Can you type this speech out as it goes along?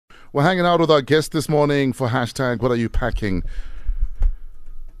We're hanging out with our guest this morning for hashtag What Are You Packing?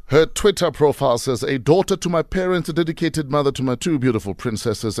 Her Twitter profile says, a daughter to my parents, a dedicated mother to my two beautiful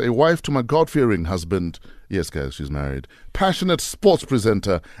princesses, a wife to my God-fearing husband. Yes, guys, she's married. Passionate sports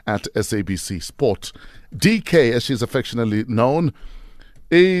presenter at SABC Sport. DK, as she's affectionately known,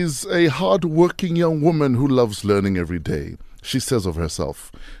 is a hard-working young woman who loves learning every day. She says of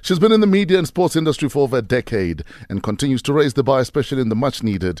herself, she's been in the media and sports industry for over a decade and continues to raise the bar, especially in the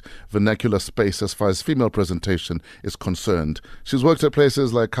much-needed vernacular space as far as female presentation is concerned. She's worked at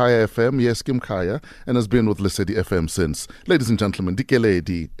places like Kaya FM, yes, Kim Kaya, and has been with Lesedi FM since. Ladies and gentlemen, Dk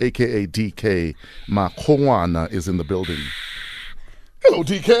Lady, a.k.a. Dk Makhongoana, is in the building. Hello,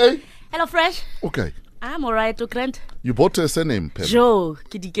 DK. Hello, Fresh. Okay. I'm all right, Grant. You bought a surname, Pen? Joe,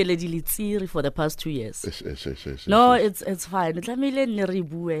 Dk Lady Litsiri for the past 2 years. No, it's fine.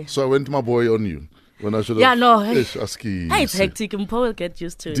 So I went my boy on you when I should have. Yeah, no. It's hectic. Paul will get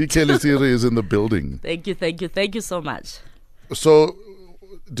used to it. Dk Litsiri is in the building. Thank you so much. So,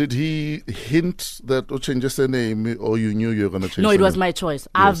 did he hint that or change your name, or you knew you were going to change? No, it was my choice. Yes.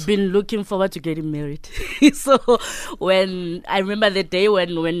 I've been looking forward to getting married. So when I remember the day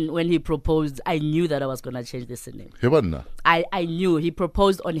when he proposed, I knew that I was going to change the name. I knew he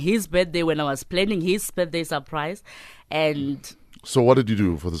proposed on his birthday when I was planning his birthday surprise, and. So what did you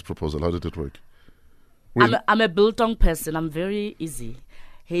do for this proposal? How did it work? I'm a biltong person. I'm very easy.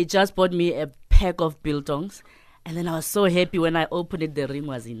 He just bought me a pack of biltongs. And then I was so happy when I opened it, the ring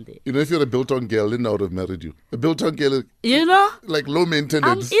was in there. You know, if you're a biltong girl, then I would have married you. A biltong girl, you know, like low maintenance.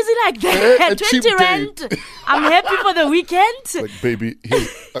 I'm easy like that. 20 rand. I'm happy for the weekend. Like, baby,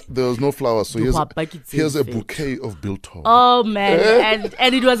 there was no flowers, so here's a bouquet of biltong. Oh man,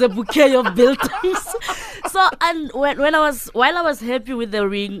 and it was a bouquet of biltongs. So, and while I was happy with the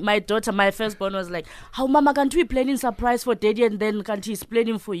ring, my daughter, my firstborn, was like, "How, Mama, can't we planning surprise for Daddy, and then can't he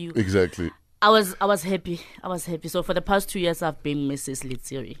planning for you?" Exactly. I was happy. So for the past 2 years, I've been Mrs.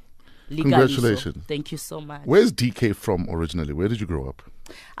 Litsiri. Congratulations. So thank you so much. Where's DK from originally? Where did you grow up?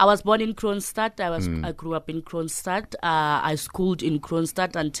 I was born in Kroonstad. I grew up in Kroonstad. I schooled in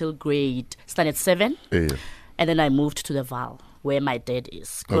Kroonstad until standard 7. Yeah. And then I moved to the Vaal, where my dad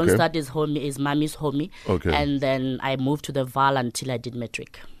is. Kroonstad is mommy's homie. Okay. And then I moved to the Vaal until I did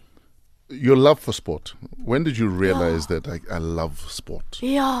matric. Your love for sport. When did you realize that I love sport?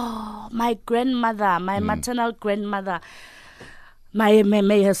 Yeah, my grandmother, my maternal grandmother,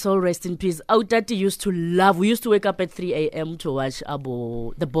 may her soul rest in peace. Our daddy used to love. We used to wake up at 3 a.m. to watch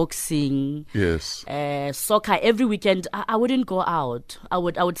the boxing. Yes. Soccer every weekend. I wouldn't go out. I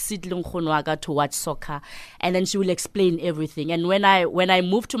would sit in Khonwaga to watch soccer, and then she will explain everything. And when I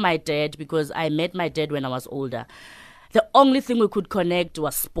moved to my dad, because I met my dad when I was older, the only thing we could connect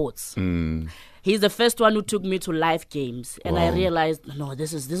was sports. He's the first one who took me to live games. And I realized, no,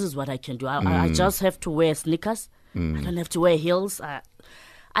 this is what I can do. I just have to wear sneakers. I don't have to wear heels. I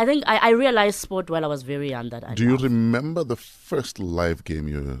think I realized sport while I was very young. Do you remember the first live game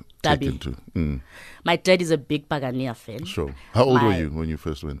you were taken to? My dad is a big Pagania fan. Sure. How old were you when you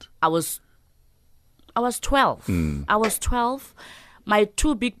first went? I was 12. I was 12. My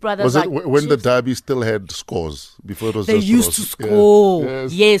two big brothers. Was it when the derby still had scores before it was? They used to score.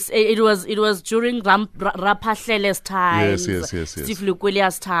 Yes, it was during Rapahlele's times. Yes. Steve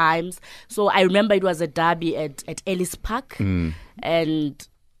Lukwelia's times. So I remember it was a derby at Ellis Park, and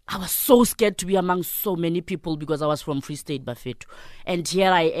I was so scared to be among so many people because I was from Free State, Bafetu, and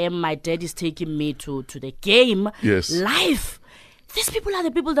here I am. My dad is taking me to the game live. These people are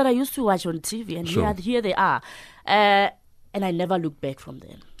the people that I used to watch on TV, and here they are. And I never looked back from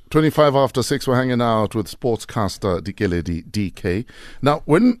then. 25 after 6, we're hanging out with sportscaster Dk Lady DK. Now,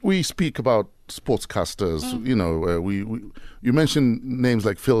 when we speak about sportscasters, you know, you mentioned names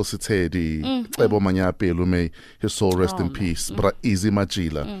like Phil Sitedi, Ebo Manyape, Lume, his soul rest in peace, Bra Easy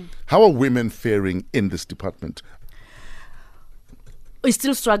Majila. How are women faring in this department? We're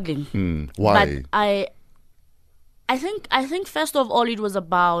still struggling. Why? But I think first of all it was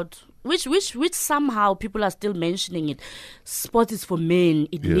about which somehow people are still mentioning it. Sport is for men.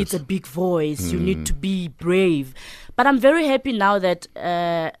 It needs a big voice. You need to be brave. But I'm very happy now that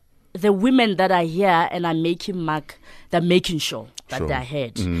the women that are here and are making mark, they're making sure that they're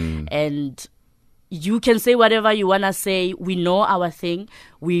ahead. And you can say whatever you want to say. We know our thing.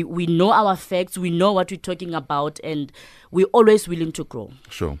 We know our facts. We know what we're talking about. And we're always willing to grow.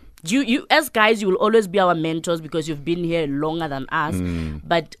 Sure. You as guys, you will always be our mentors because you've been here longer than us.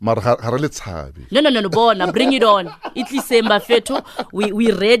 But no, Bona, bring it on.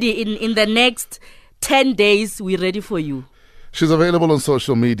 We're ready in the next 10 days. We're ready for you. She's available on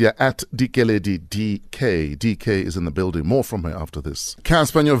social media at Dikeledi DK. DK is in the building. More from her after this.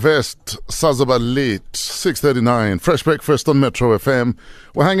 Casper in your vest, Sazaba late, 6:39. Fresh breakfast on Metro FM.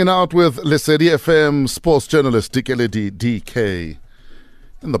 We're hanging out with Lesedi FM sports journalist Dikeledi DK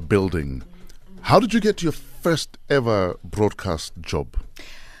in the building. How did you get your first ever broadcast job?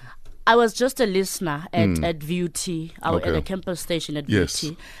 I was just a listener at VUT, at the campus station at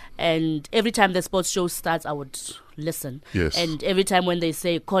VUT. And every time the sports show starts, I would listen. Yes. And every time when they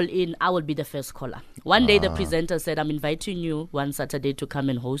say call in, I would be the first caller. One day the presenter said, I'm inviting you one Saturday to come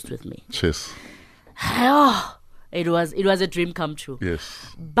and host with me. Cheers. It was a dream come true.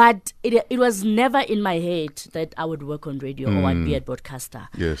 Yes. But it was never in my head that I would work on radio or I'd be a broadcaster.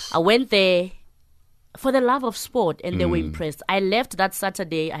 Yes. I went there for the love of sport, and they were impressed. I left that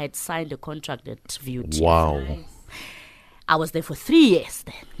Saturday. I had signed a contract at VUT. Wow. Nice. I was there for 3 years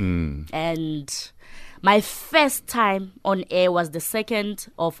then. And my first time on air was the 2nd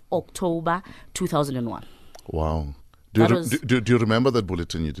of October, 2001. Wow. Do you remember that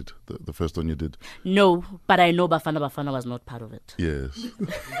bulletin you did, the first one you did? No, but I know Bafana was not part of it. Yes.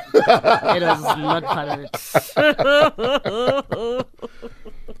 It was not part of it.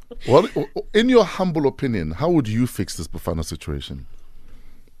 Well, in your humble opinion, how would you fix this Bafana situation?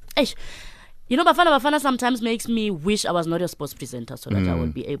 You know, Bafana sometimes makes me wish I was not a sports presenter so that I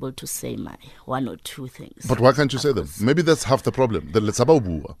would be able to say my one or two things. But why can't you say them? Maybe that's half the problem.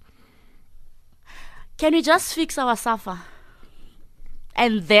 Can we just fix our SAFA?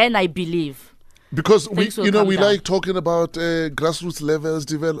 And then I believe. Because we down. like talking about grassroots levels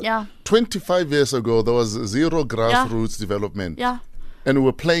development. Yeah. 25 years ago, there was zero grassroots development. Yeah. And we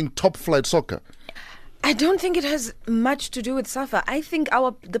were playing top flight soccer. I don't think it has much to do with SAFA. I think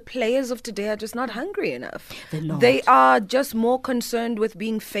the players of today are just not hungry enough. They're not. They are just more concerned with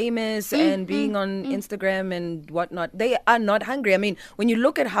being famous and being on Instagram and whatnot. They are not hungry. I mean, when you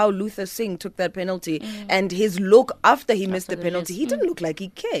look at how Luther Singh took that penalty and his look after he missed the penalty, he didn't look like he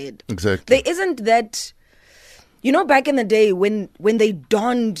cared. Exactly. There isn't that... You know, back in the day when they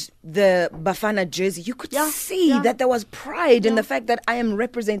donned the Bafana jersey, you could see that there was pride in the fact that I am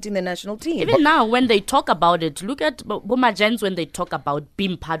representing the national team. Even now, when they talk about it, look at Boma Jens when they talk about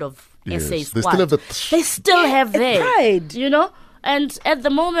being part of SA squad. They still have their pride. You know? And at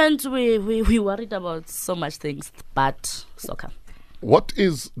the moment, we worried about so much things, but soccer. What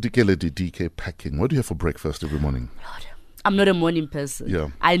is Dikeledi DK packing? What do you have for breakfast every morning? Lord, I'm not a morning person. Yeah.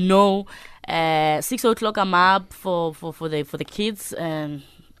 I know 6 o'clock I'm up for the kids, and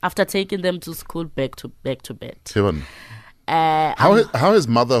after taking them to school, back to bed. Kevin, how has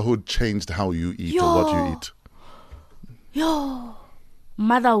motherhood changed how you eat or what you eat?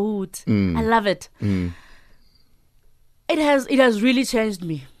 Motherhood. I love it. It has really changed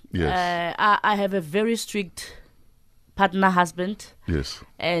me. Yes. I have a very strict partner husband. Yes.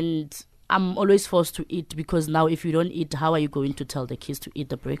 And I'm always forced to eat, because now if you don't eat, how are you going to tell the kids to eat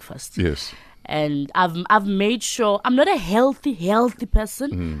the breakfast? Yes. And I've made sure I'm not a healthy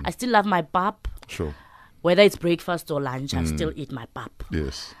person. I still love my pap. Sure. Whether it's breakfast or lunch, I still eat my pap.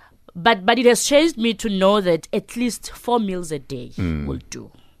 Yes. But it has changed me to know that at least 4 meals a day will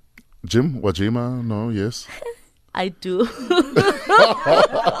do. Jim, Wajima, no, yes. I do.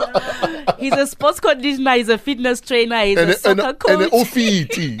 He's a sports conditioner, he's a fitness trainer, he's a soccer coach. And an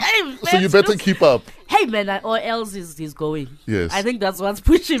OFET. So you better keep up. Hey man, or else he's going. Yes. I think that's what's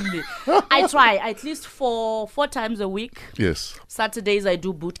pushing me. I try at least four times a week. Yes. Saturdays I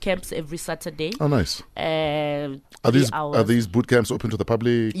do boot camps every Saturday. Oh, nice. Are these boot camps open to the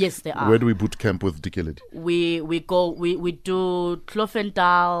public? Yes, they are. Where do we boot camp with Dikeledi? We do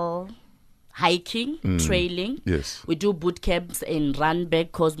Klofental, hiking, trailing. Yes. We do boot camps in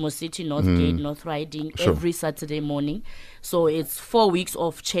Randburg, Cosmo City, Northgate, North Riding every Saturday morning. So it's 4 weeks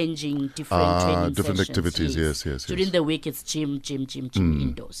of changing different training different sessions. Activities. Yes. During the week, it's gym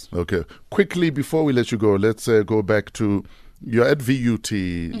indoors. Okay. Quickly, before we let you go, let's go back to, you're at VUT.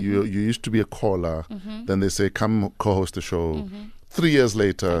 You used to be a caller. Then they say, come co-host the show. 3 years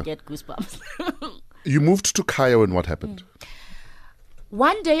later. I get goosebumps. You moved to Kaya, and what happened?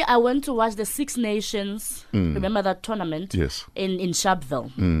 One day I went to watch the Six Nations, remember that tournament? Yes. In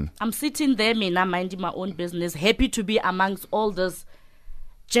Sharpeville. I'm sitting there, minding my own business, happy to be amongst all those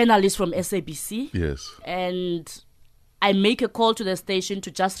journalists from SABC. Yes. And I make a call to the station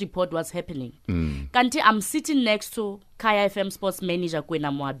to just report what's happening. Kanti, I'm sitting next to Kaya FM sports manager Kwena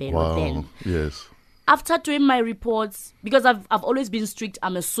Moabelo. Wow. Then. Yes. After doing my reports, because I've always been strict,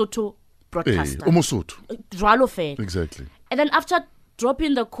 I'm a Soto broadcaster. Hey, exactly. And then after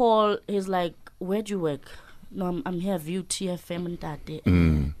dropping the call, he's like, where do you work? No, I'm here, VUT FM and that day.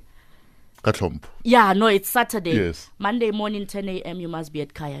 Katlomp. Yeah, no, it's Saturday. Yes. Monday morning, 10 a.m., you must be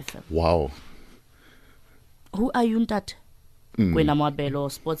at Kaya FM. Wow. Who are you, Ntat? Gwena Mabelo,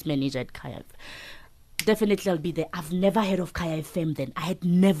 sports manager at Kaya FM. Definitely I'll be there. I've never heard of Kaya FM then. I had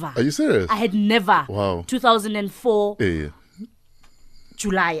never. Are you serious? I had never. Wow. 2004, Yeah.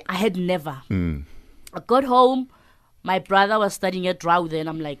 July. I had never. Mm. I got home. My brother was studying at Rau then.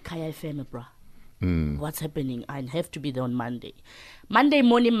 I'm like, Kaya FM, bro. What's happening? I have to be there on Monday. Monday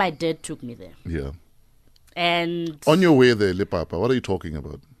morning, my dad took me there. Yeah. And On your way there, Lipapa, what are you talking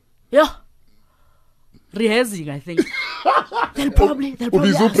about? yeah, rehearsing, I think. they'll probably ask you,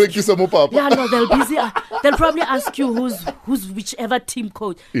 yeah, no, they'll probably ask you who's whichever team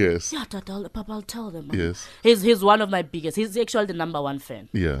coach. Yes. Yeah, Papa, I'll tell them. Yes. He's one of my biggest. He's actually the number one fan.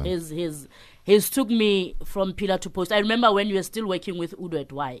 Yeah. He's took me from pillar to post. I remember when you were still working with Udo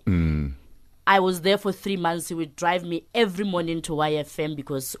at Y. I was there for 3 months. He would drive me every morning to YFM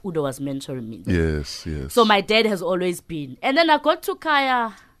because Udo was mentoring me. Yes, yes. So my dad has always been. And then I got to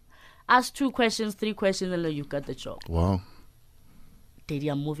Kaya, asked 2 questions, 3 questions, and then you got the job. Wow. Daddy,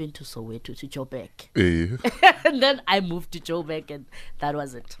 I'm moving to Soweto, to Joburg. Eh. And then I moved to Joburg, and that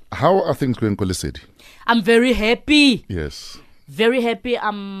was it. How are things going, Kolesedi? I'm very happy. Yes. Very happy.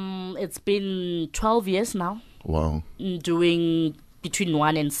 It's been 12 years now. Wow. Doing between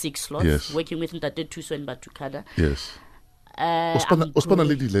 1 and 6 slots. Yes. Working with Ntate Tuso and Batukada. Yes. I'm Ospana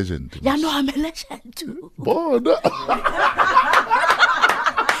lady legend. Yeah, no, I'm a legend too. Bona.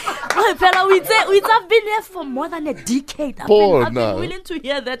 I've been here for more than a decade. I've been willing to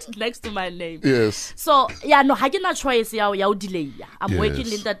hear that next to my name. Yes. So, yeah, no, I cannot choice. I'm Yes. working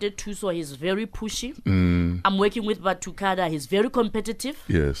with Ntate Tuso. He's very pushy. I'm working with Batukada. He's very competitive.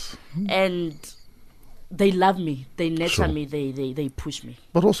 Yes. And they love me. They nurture Sure. me. They push me.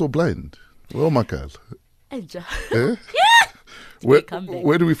 But also blind. Well, my girl. Enja. Eh? Yeah.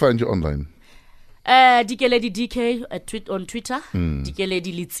 Where do we find you online? Dk Lady DK on Twitter, Dk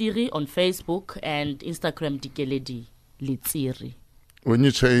Lady Litsiri on Facebook, and Instagram Dk Lady Litsiri. When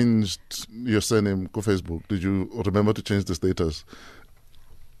you changed your surname to Facebook, did you remember to change the status?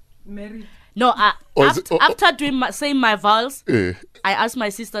 Mary. No, Or is after saying my vowels, Eh. I asked my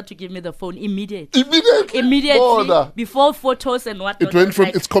sister to give me the phone immediately. Immediately? Bona. Before photos and whatnot. It went from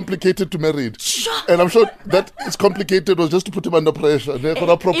Like, it's complicated to married. And I'm sure that it's complicated was just to put him under pressure. They're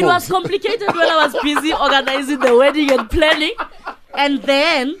gonna propose. it was complicated when I was busy organizing the wedding and planning. And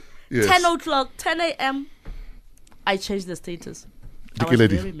then, Yes. 10 o'clock, 10 a.m., I changed the status. I Dike was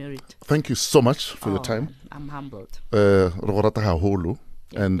Lady, very married. thank you so much for your time. I'm humbled. Re go rata haholo.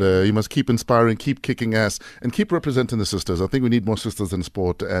 And you must keep inspiring, keep kicking ass, and keep representing the sisters. I think we need more sisters in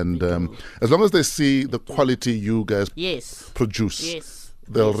sport. And as long as they see the quality you guys produce,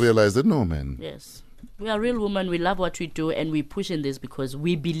 they'll realize that, no, man. Yes. We are real women. We love what we do, and we push in this because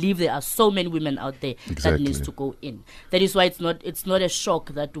we believe there are so many women out there that needs to go in. That is why it's not a shock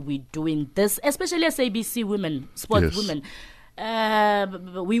that we're doing this, especially as ABC women, sports women.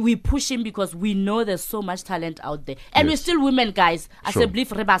 We push him because we know there's so much talent out there, and we're still women, guys. I say believe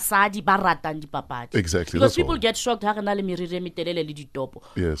rebasadi baratandi papadi. Exactly. Because people get shocked. Yes.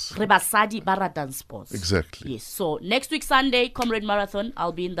 Rebasadi baratan sports. Exactly. Yes. So next week Sunday, Comrade Marathon,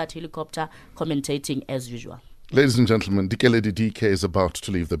 I'll be in that helicopter commentating as usual. Ladies and gentlemen, Dk Lady DK is about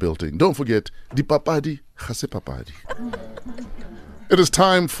to leave the building. Don't forget, di papadi, khase papadi. It is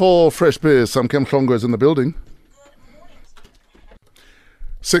time for Fresh Beers. Sam Makhongoana is in the building.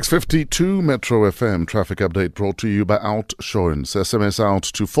 6:52 Metro FM traffic update brought to you by Outsurance. SMS out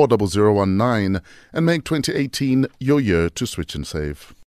to 40019 and make 2018 your year to switch and save.